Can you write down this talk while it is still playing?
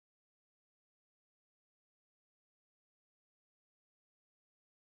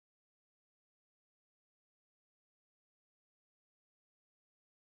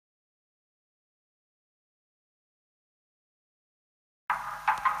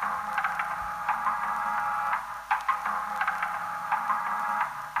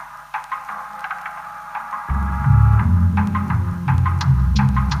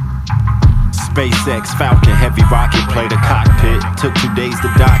SpaceX Falcon heavy rocket played a cockpit. Took 2 days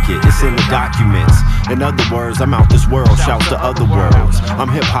to dock it, it's in the documents. In other words, I'm out this world, shout to other worlds. I'm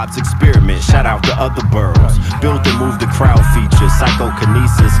hip-hop's experiment, shout out to other boroughs. Build and move the crowd features,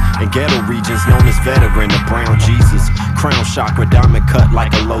 psychokinesis. In ghetto regions known as veteran, the brown Jesus. Crown chakra, diamond cut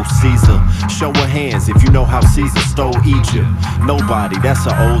like a low Caesar. Show of hands if you know how Caesar stole Egypt. Nobody, that's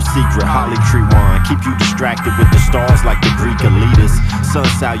an old secret. Holly tree wine, keep you distracted with the stars like the Greek elitists. Sun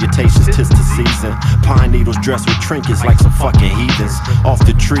salutations, 'tis the season. Pine needles dressed with trinkets like some fucking heathens. Off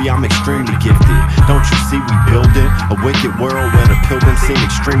the tree, I'm extremely gifted. Don't you see we building a wicked world where the pilgrims seem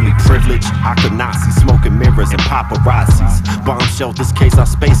extremely privileged? Eye-Khanic, smoking mirrors and paparazzis. Bomb shelters, case our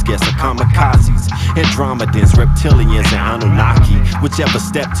space guests are kamikazes. Andromedans, reptilians, and Anunnaki. Whichever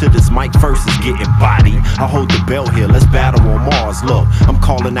step to this mic first is getting body. I hold the bell here, let's battle on Mars. Look, I'm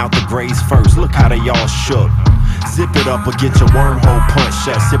calling out the grays first, look how they all shook. Zip it up or get your wormhole punch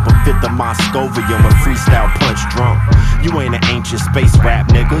shut. Sip a fifth of Moscovium and freestyle punch drunk. You ain't an ancient space rap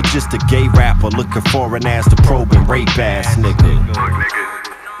nigga, just a gay rapper looking for an ass to probe and rape ass nigga. Look nigga,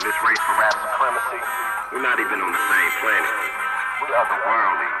 this race for rap supremacy, we're not even on the same planet. We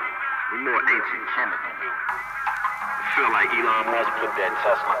otherworldly, we more ancient kin than you. I feel like Elon Musk put that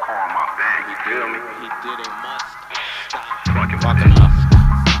Tesla car on my back, you feel me? He did a must. Fucking enough.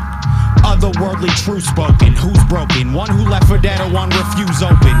 Otherworldly truth spoken, who's broken? One who left for dead or one refuse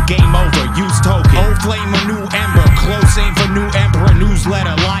open. Game over, use token. Old flame or new ember, close aim for new emperor.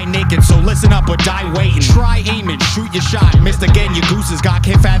 Newsletter, lie naked, so listen up or die waiting. Try aiming, shoot your shot. Missed again, your goose has got.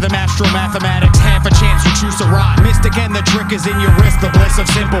 Can't fathom astro mathematics. Half a chance you choose to rot. Missed again, the trick is in your wrist. The bliss of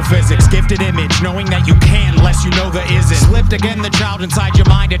simple physics. Gifted image, knowing that you can unless you know there isn't. Slipped again, the child inside your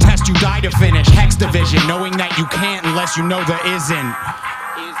mind. A test you die to finish. Hex division, knowing that you can't unless you know there isn't.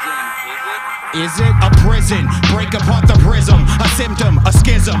 Is it a prison? Break apart the prism. A symptom, a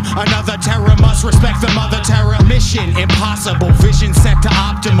schism. Another terror must respect the mother terror. Mission impossible. Vision set to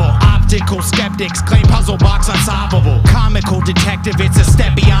optimal. Optical skeptics claim puzzle box unsolvable. Comical detective, it's a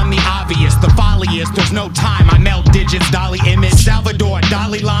step beyond the obvious. The folliest, there's no time. I melt digits, Dolly image. Salvador,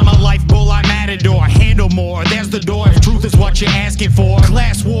 Dalai Lama, life bull, I'm Matador. Handle more, there's the door if truth is what you're asking for.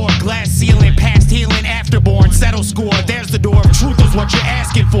 Class war, glass ceiling, past healing, afterborn. Settle score, there's the door if truth is what you're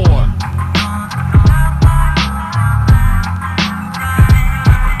asking for.